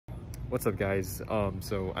What's up, guys?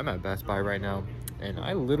 So I'm at Best Buy right now, and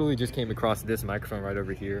I literally just came across this microphone right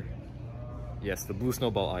over here. Yes, the blue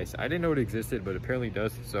snowball ice. I didn't know it existed, but apparently it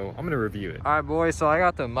does, so I'm gonna review it. All right, boys, so I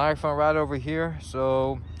got the microphone right over here.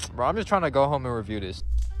 So, bro, I'm just trying to go home and review this.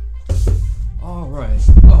 All right,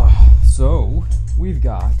 so we've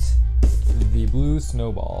got the blue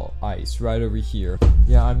snowball ice right over here.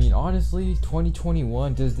 Yeah, I mean, honestly,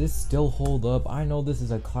 2021, does this still hold up? I know this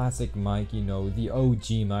is a classic mic, you know, the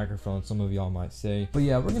OG microphone, some of y'all might say, but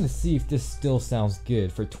yeah, we're gonna see if this still sounds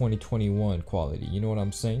good for 2021 quality, you know what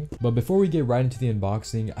I'm saying? But before we get right into the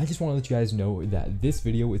unboxing, I just want to let you guys know that this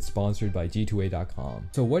video is sponsored by G2A.com.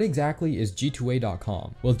 So what exactly is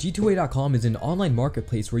G2A.com? Well, G2A.com is an online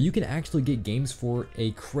marketplace where you can actually get games for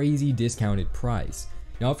a crazy discounted price.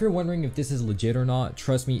 Now, if you're wondering if this is legit or not,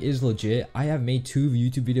 trust me, it is legit. I have made 2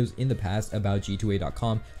 YouTube videos in the past about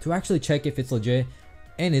G2A.com to actually check if it's legit,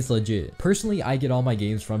 and it's legit. Personally, I get all my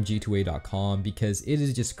games from G2A.com because it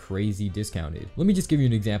is just crazy discounted. Let me just give you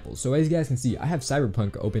an example. So as you guys can see, I have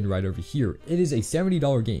Cyberpunk open right over here. It is a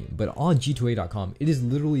 $70 game, but on G2A.com, it is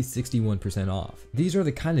literally 61% off. These are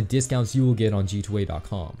the kind of discounts you will get on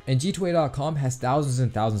G2A.com. And G2A.com has thousands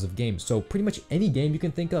and thousands of games, so pretty much any game you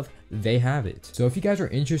can think of, they have it. So if you guys are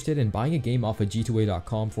interested in buying a game off of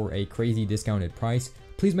G2A.com for a crazy discounted price,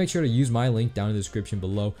 please make sure to use my link down in the description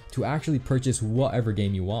below to actually purchase whatever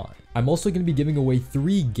game you want. I'm also going to be giving away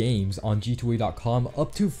 3 games on G2A.com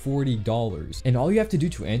up to $40. And all you have to do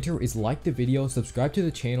to enter is like the video, subscribe to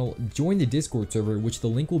the channel, join the Discord server, which the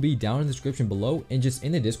link will be down in the description below, and just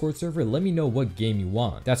in the Discord server, let me know what game you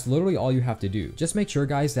want. That's literally all you have to do. Just make sure,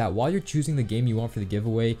 guys, that while you're choosing the game you want for the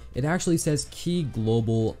giveaway, it actually says key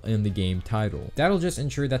global in the game title. That'll just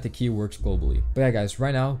ensure that the key works globally. But yeah, guys,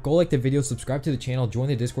 right now, go like the video, subscribe to the channel, join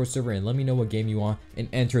the Discord server, and let me know what game you want and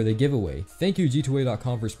enter the giveaway. Thank you,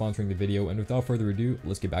 G2A.com, for sponsoring the video, and without further ado,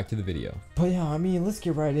 let's get back to the video. But yeah, I mean, let's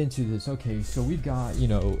get right into this. Okay, so we've got, you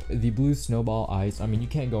know, the blue snowball ice. I mean, you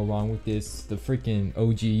can't go wrong with this, the freaking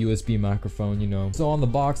OG USB microphone, you know. So on the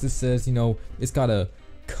box, it says, you know, it's got a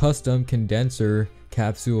custom condenser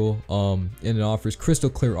capsule, and it offers crystal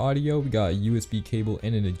clear audio. We got a USB cable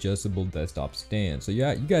and an adjustable desktop stand. So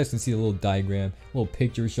yeah, you guys can see a little diagram, little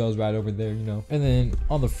picture shows right over there, you know. And then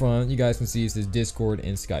on the front, you guys can see it says Discord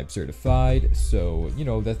and Skype certified. So you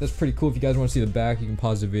know, that's pretty cool. If you guys want to see the back, you can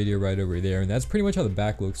pause the video right over there, and that's pretty much how the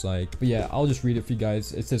back looks like. But yeah, I'll just read it for you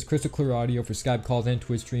guys. It says crystal clear audio for Skype calls and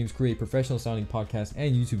Twitch streams, create professional sounding podcasts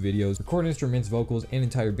and YouTube videos, record instruments, vocals, and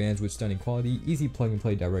entire bands with stunning quality, easy plug and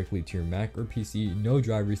play directly to your Mac or PC, no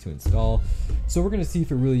drivers to install. So we're gonna see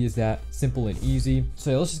if it really is that simple and easy.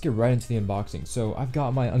 So yeah, let's just get right into the unboxing. So I've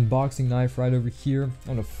got my unboxing knife right over here. I'm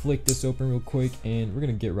gonna flick this open real quick, and we're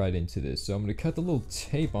gonna get right into this. So I'm gonna cut the little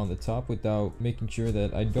tape on the top without making sure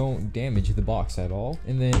that I don't damage the box at all,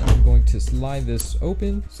 and then I'm going to slide this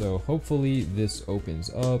open. So hopefully this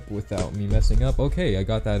opens up without me messing up. Okay, I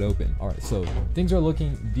got that open. All right, so things are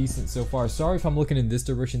looking decent so far. Sorry if I'm looking in this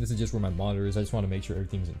direction. This is just where my monitor is. I just want to make sure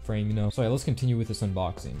everything's in frame, you know. So yeah, let's continue with this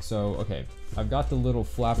unboxing. So okay, I've got the little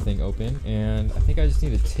flap thing open, and I think I just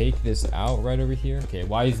need to take this out right over here. Okay,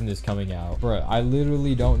 why isn't this coming out? Bruh, I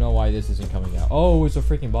literally don't know why this isn't coming out. Oh, it's a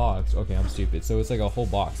freaking box. Okay, I'm stupid. So it's like a whole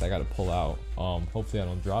box I gotta pull out. Hopefully I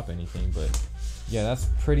don't drop anything, but yeah, that's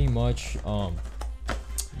pretty much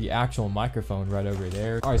the actual microphone right over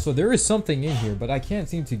there. All right, so there is something in here, but I can't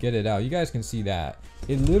seem to get it out. You guys can see that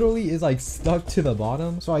it literally is like stuck to the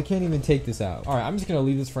bottom, so I can't even take this out. All right, I'm just gonna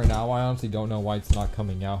leave this for now. I honestly don't know why it's not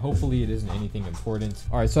coming out. Hopefully it isn't anything important.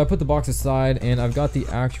 All right, so I put the box aside, and I've got the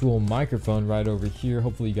actual microphone right over here.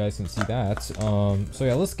 Hopefully you guys can see that. So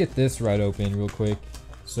yeah, let's get this right open real quick.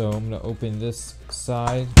 So I'm gonna open this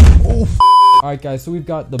side. Oh, alright guys, so we've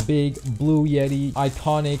got the big blue Yeti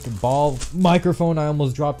iconic ball microphone. I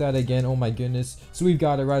almost dropped that again, oh my goodness. So we've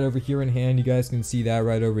got it right over here in hand. You guys can see that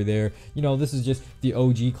right over there. You know, this is just the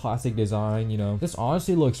OG classic design, you know. This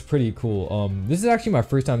honestly looks pretty cool. This is actually my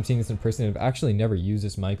first time seeing this in person. I've actually never used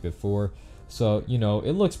this mic before. So, you know,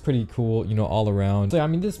 it looks pretty cool, you know, all around. So, I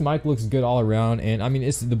mean, this mic looks good all around. And, I mean,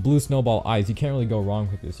 it's the blue snowball eyes. You can't really go wrong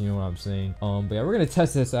with this, you know what I'm saying? But, yeah, we're going to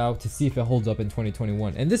test this out to see if it holds up in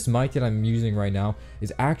 2021. And this mic that I'm using right now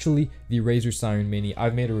is actually the Razer Siren Mini.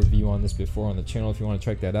 I've made a review on this before on the channel if you want to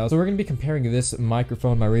check that out. So, we're going to be comparing this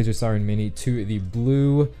microphone, my Razer Siren Mini, to the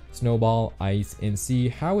blue snowball ice and see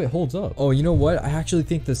how it holds up. Oh, you know what? I actually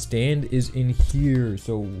think the stand is in here.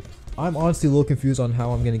 So I'm honestly a little confused on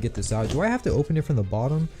how I'm gonna get this out. Do I have to open it from the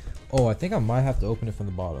bottom? Oh, I think I might have to open it from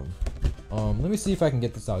the bottom. Let me see if I can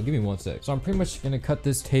get this out. Give me 1 sec. So I'm pretty much gonna cut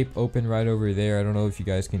this tape open right over there. I don't know if you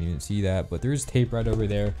guys can even see that, but there's tape right over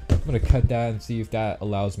there. I'm gonna cut that and see if that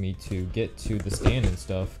allows me to get to the stand and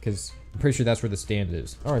stuff, because I'm pretty sure that's where the stand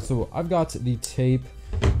is. All right, so I've got the tape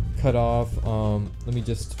cut off. Let me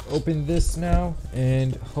just open this now,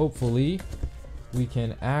 and hopefully we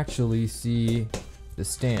can actually see the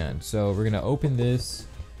stand. So we're gonna open this,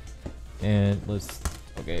 and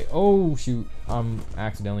okay, oh shoot, I'm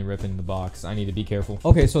accidentally ripping the box. I need to be careful.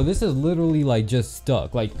 Okay, so this is literally like just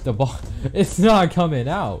stuck. Like the box, it's not coming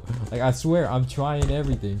out. Like I swear, I'm trying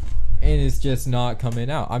everything and it's just not coming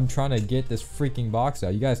out. I'm trying to get this freaking box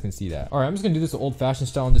out. You guys can see that. All right, I'm just gonna do this old-fashioned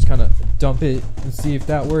style and just kind of dump it and see if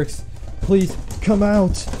that works. Please come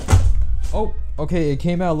out. Oh, okay, it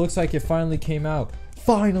came out. Looks like it finally came out.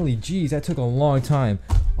 Finally, geez, that took a long time.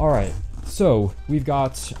 All right, so we've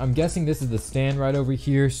got, I'm guessing this is the stand right over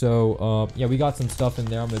here. So yeah, we got some stuff in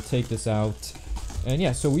there. I'm gonna take this out, and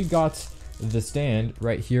yeah, so we've got the stand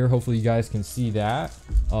right here. Hopefully you guys can see that.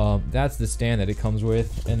 That's the stand that it comes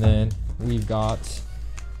with, and then we've got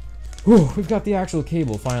the actual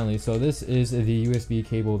cable finally. So this is the USB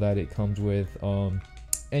cable that it comes with,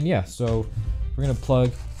 and yeah, so I'm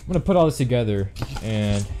gonna put all this together,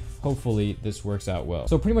 and hopefully this works out well.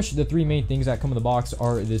 So pretty much the 3 main things that come in the box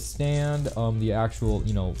are this stand, the actual,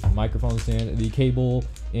 you know, microphone stand, the cable,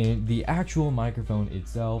 and the actual microphone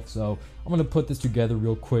itself. So I'm gonna put this together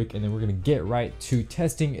real quick, and then we're gonna get right to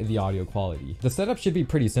testing the audio quality. The setup should be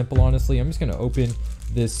pretty simple, honestly. I'm just gonna open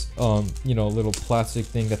this, you know, little plastic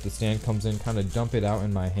thing that the stand comes in, kind of dump it out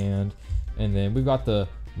in my hand, and then we've got the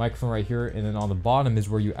microphone right here, and then on the bottom is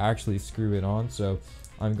where you actually screw it on. So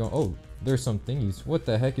I'm going, oh, there's some thingies. What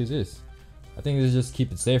the heck is this? I think this is just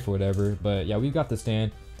keep it safe or whatever. But yeah, we've got the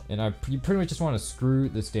stand, and you pretty much just want to screw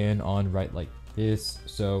the stand on right like this.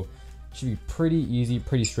 So it should be pretty easy,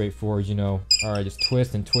 pretty straightforward, you know. All right, just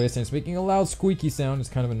twist and twist, and it's making a loud squeaky sound. It's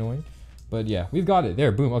kind of annoying, but yeah, we've got it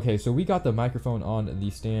there. Boom. Okay, so we got the microphone on the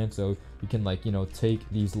stand, so you can, like, you know, take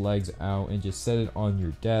these legs out and just set it on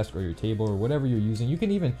your desk or your table or whatever you're using. You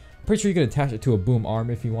can even, pretty sure you could attach it to a boom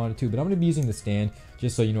arm if you wanted to, but I'm going to be using the stand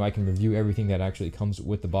just so you know I can review everything that actually comes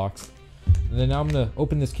with the box. And then now I'm going to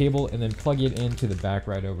open this cable and then plug it into the back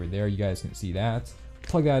right over there. You guys can see that.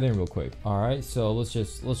 Plug that in real quick. All right, so let's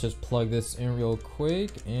just plug this in real quick,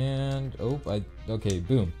 and okay,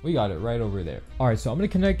 boom, we got it right over there. All right, so I'm gonna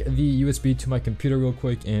connect the USB to my computer real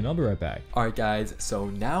quick, and I'll be right back. All right guys, so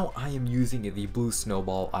now I am using the Blue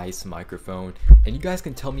Snowball Ice microphone, and you guys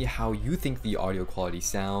can tell me how you think the audio quality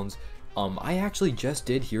sounds. I actually just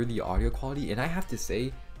did hear the audio quality, and I have to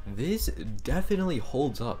say this definitely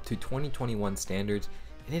holds up to 2021 standards,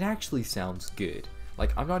 and it actually sounds good.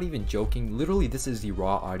 Like, I'm not even joking. Literally, this is the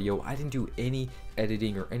raw audio. I didn't do any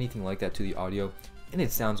editing or anything like that to the audio, and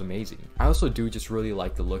it sounds amazing. I also do just really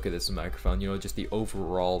like the look of this microphone, you know, just the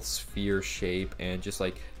overall sphere shape and just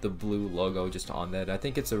like the blue logo just on that. I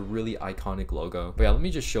think it's a really iconic logo. But yeah, let me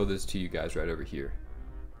just show this to you guys right over here.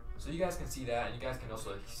 So you guys can see that, and you guys can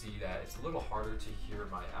also see that it's a little harder to hear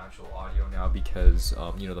my actual audio now because,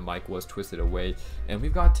 you know, the mic was twisted away. And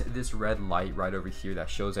we've got this red light right over here that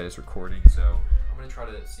shows that it's recording. So I'm going to try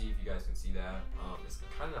to see if you guys can see that. It's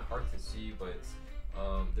kind of hard to see, but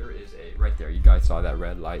there is a, right there, you guys saw that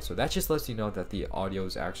red light. So that just lets you know that the audio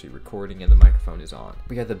is actually recording and the microphone is on.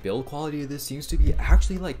 But yeah, the build quality of this seems to be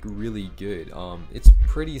actually like really good. It's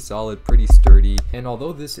pretty solid, pretty sturdy, and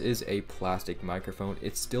although this is a plastic microphone,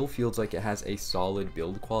 it still feels like it has a solid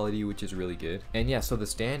build quality, which is really good. And yeah, so the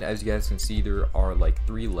stand, as you guys can see, there are like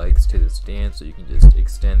 3 legs to the stand, so you can just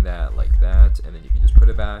extend that like that, and then you can just put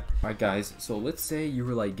it back. All right guys, so let's say you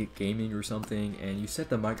were like gaming or something, and you set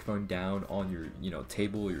the microphone down on your, you know,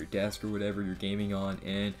 table or your desk or whatever you're gaming on,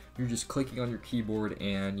 and you're just clicking on your keyboard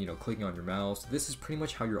and, you know, clicking on your mouse. This is pretty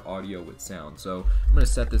much how your audio would sound. So I'm gonna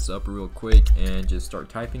set this up real quick and just start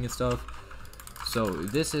typing and stuff. So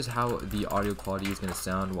this is how the audio quality is going to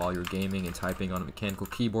sound while you're gaming and typing on a mechanical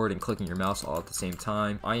keyboard and clicking your mouse all at the same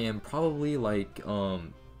time. I am probably like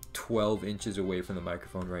 12 inches away from the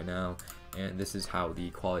microphone right now, and this is how the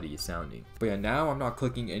quality is sounding. But yeah, now I'm not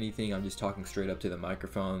clicking anything, I'm just talking straight up to the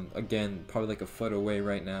microphone. Again, probably like a foot away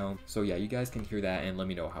right now. So yeah, you guys can hear that and let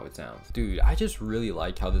me know how it sounds. Dude, I just really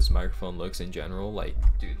like how this microphone looks in general. Like,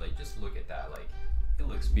 dude, like just look at that. Like, it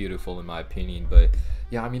looks beautiful in my opinion. But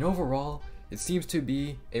yeah, I mean, overall, it seems to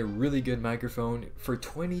be a really good microphone for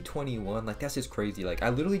 2021. Like, that's just crazy. Like, I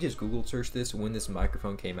literally just Google searched this when this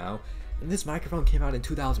microphone came out, and this microphone came out in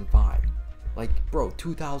 2005. Like, bro,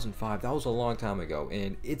 2005, that was a long time ago,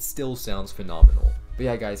 and it still sounds phenomenal. But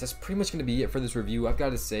yeah guys, that's pretty much going to be it for this review. I've got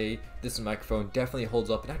to say this microphone definitely holds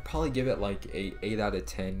up, and I'd probably give it like a 8 out of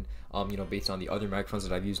 10, you know, based on the other microphones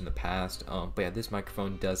that I've used in the past. But yeah, this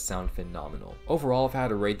microphone does sound phenomenal. Overall, if I had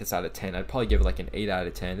to rate this out of 10, I'd probably give it like an 8 out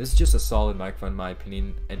of 10. This is just a solid microphone in my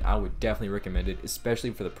opinion, and I would definitely recommend it,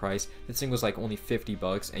 especially for the price. This thing was like only 50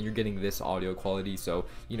 bucks, and you're getting this audio quality. So,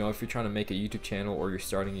 you know, if you're trying to make a YouTube channel, or you're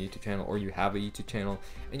starting a YouTube channel, or you have a YouTube channel,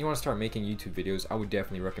 and you want to start making YouTube videos, I would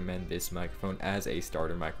definitely recommend this microphone as a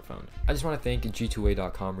starter microphone. I just want to thank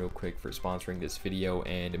g2a.com real quick for sponsoring this video,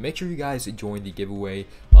 and make sure you guys join the giveaway.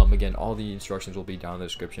 Again, all the instructions will be down in the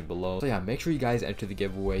description below. So yeah, make sure you guys enter the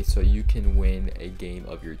giveaway so you can win a game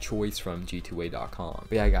of your choice from g2a.com.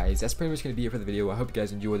 But yeah guys, that's pretty much going to be it for the video. I hope you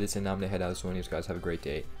guys enjoyed this, and I'm going to head out. So anyways guys, have a great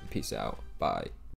day. Peace out. Bye.